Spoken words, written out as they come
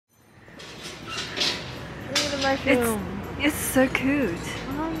my film. It's so cute.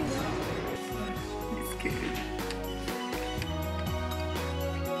 Oh. It's cute.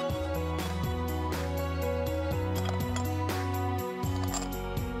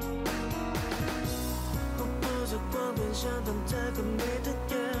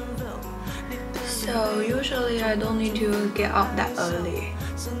 So usually I don't need to get up that early,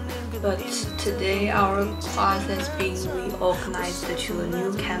 but today our class has been reorganized to a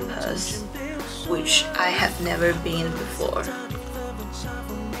new campus, which I have never been before.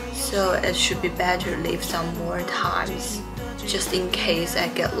 So it should be better to leave some more times, just in case I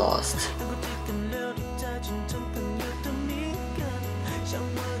get lost.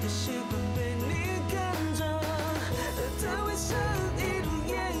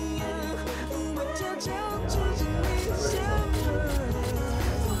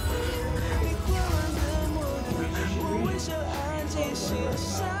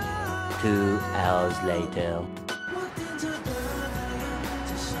 Two hours later.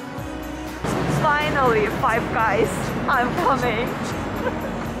 Finally, Five Guys. I'm coming.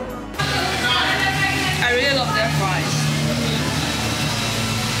 I really love their fries.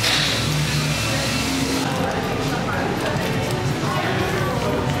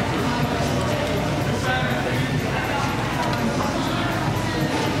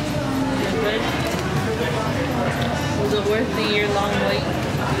 Was it worth the year-long wait?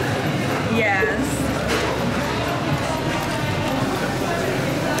 Yes.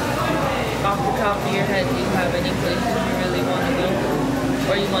 Off the top of your head, do you have any places you really want to go?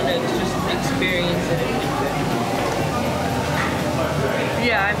 Or you want to just experience it?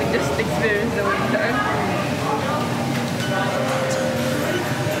 Yeah, I mean just experience the winter.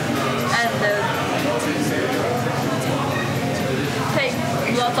 And take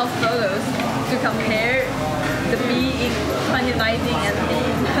lots of photos to compare the me in 2019 and me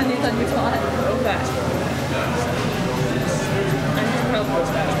in 2021. Okay. I can help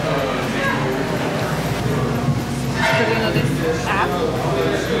with that. So you know this app?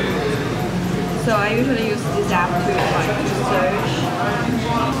 So I usually use this app to like search.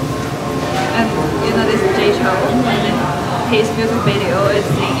 And you know this J Cho, and his music video is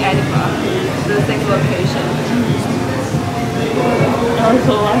in Edinburgh, the same location.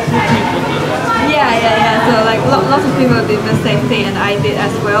 Also, lots of people do that. Yeah. So like lots of people did the same thing, and I did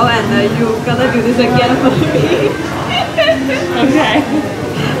as well. And you gonna do this again for me. Okay.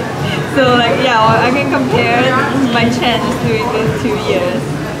 So like yeah, I can compare my chance during these 2 years.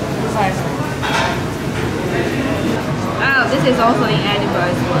 Oh, this is also in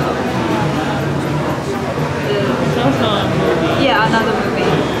Edinburgh as well. It's also a movie. Yeah, another movie.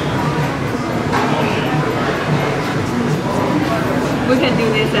 We can do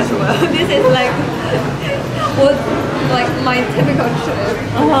this as well. This is like what like my typical trip.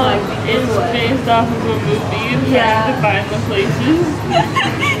 Like It's based off of a movie. You Yeah. have to find the places.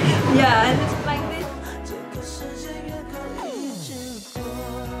 Yeah, and it's like this.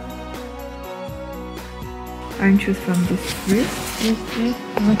 I choose from this three.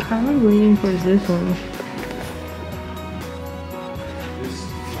 I'm kind of waiting for this one.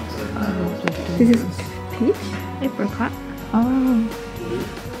 This is peach, apricot. Oh.